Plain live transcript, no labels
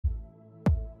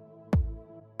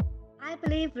I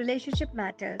believe relationship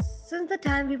matters since the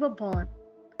time we were born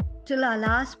till our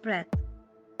last breath.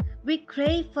 We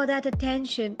crave for that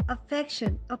attention,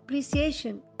 affection,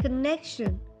 appreciation,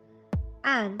 connection,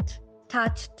 and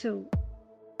touch too.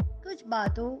 कुछ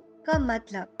बातों का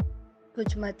मतलब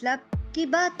कुछ मतलब की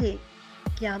बातें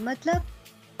क्या मतलब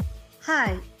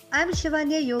Hi, I'm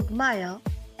Shivanya Yogmaya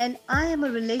and I am a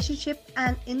relationship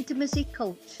and intimacy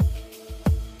coach.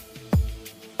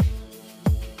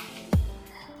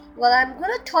 Well, I'm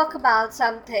going to talk about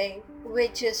something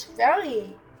which is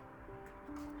very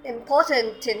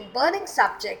important and burning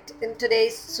subject in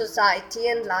today's society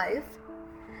and life.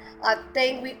 I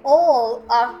think we all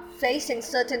are facing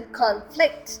certain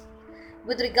conflicts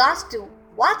with regards to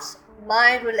what's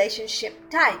my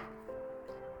relationship type.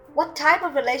 What type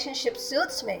of relationship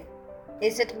suits me?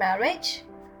 Is it marriage?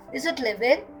 Is it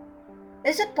live-in?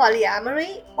 Is it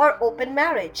polyamory or open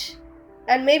marriage?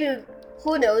 And maybe,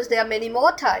 who knows, there are many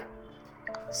more types.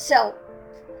 So,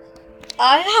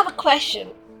 I have a question.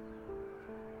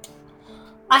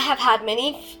 I have had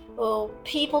many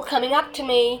people coming up to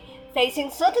me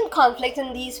facing certain conflicts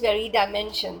in these very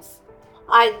dimensions.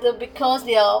 Either because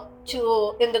they are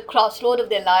in the crossroad of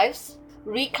their lives,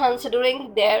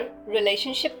 reconsidering their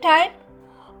relationship type,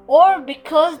 or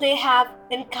because they have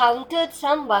encountered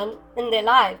someone in their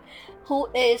life who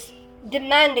is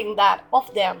demanding that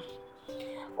of them.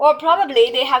 Or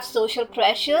probably they have social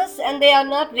pressures and they are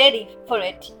not ready for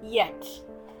it yet.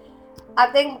 I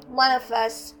think one of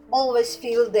us always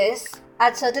feel this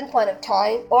at certain point of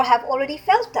time or have already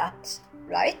felt that,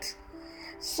 right?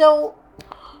 So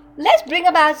let's bring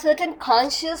about certain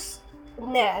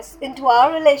consciousness into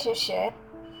our relationship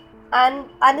and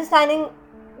understanding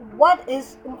what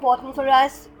is important for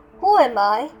us. Who am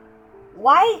I?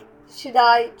 Why should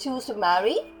I choose to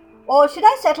marry? Or should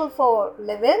I settle for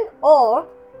live-in? Or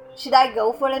should I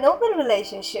go for an open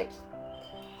relationship?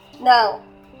 Now,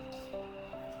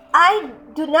 I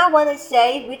do not want to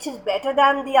say which is better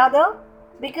than the other,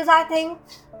 because I think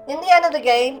in the end of the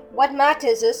game, what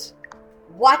matters is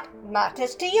what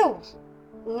matters to you.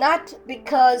 Not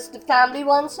because the family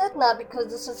wants it, not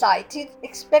because the society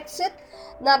expects it,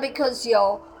 not because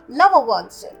your lover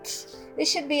wants it. It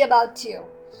should be about you.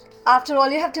 After all,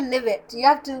 you have to live it. You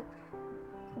have to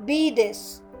be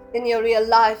this in your real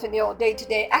life, in your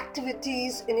day-to-day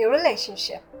activities, in your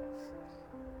relationship.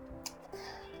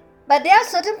 But there are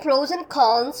certain pros and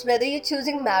cons whether you're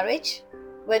choosing marriage,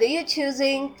 whether you're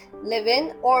choosing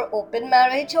live-in or open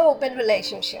marriage or open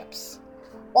relationships.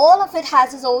 All of it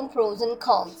has its own pros and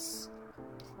cons.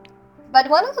 But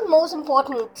one of the most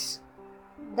important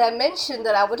dimension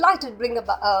that I would like to bring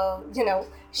about,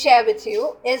 share with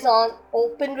you is on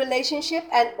open relationship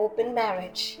and open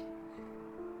marriage.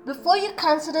 Before you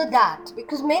consider that,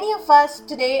 because many of us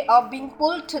today are being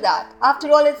pulled to that.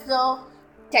 After all, it's the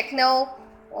techno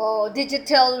or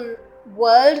digital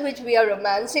world which we are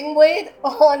romancing with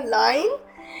online,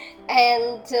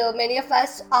 and many of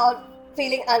us are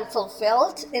feeling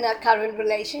unfulfilled in our current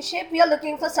relationship. We are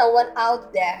looking for someone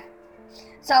out there,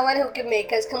 someone who can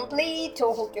make us complete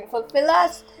or who can fulfill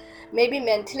us, maybe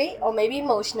mentally or maybe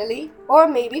emotionally or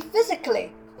maybe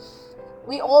physically.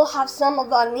 We all have some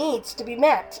of our needs to be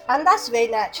met, and that's very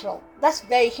natural, that's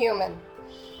very human,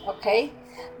 okay?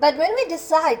 But when we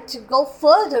decide to go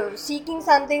further, seeking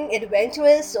something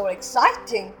adventurous or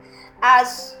exciting,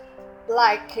 as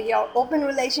like your open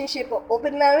relationship or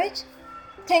open marriage,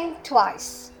 think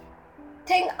twice.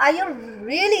 Think, are you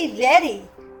really ready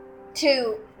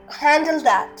to handle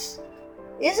that?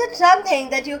 Is it something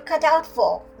that you cut out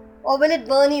for? Or will it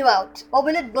burn you out? Or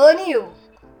will it burn you?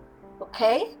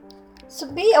 Okay? So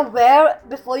be aware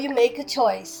before you make a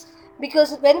choice.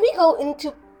 Because when we go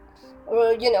into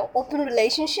open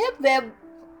relationship where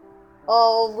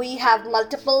we have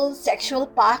multiple sexual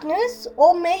partners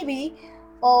or maybe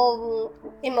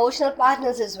emotional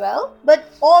partners as well, but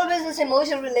always this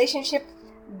emotional relationship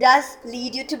does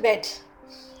lead you to bed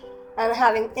and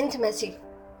having intimacy.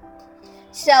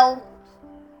 So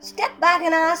step back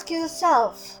and ask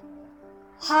yourself,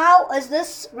 how is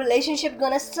this relationship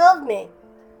gonna serve me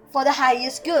for the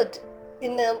highest good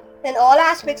in all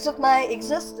aspects of my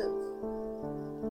existence?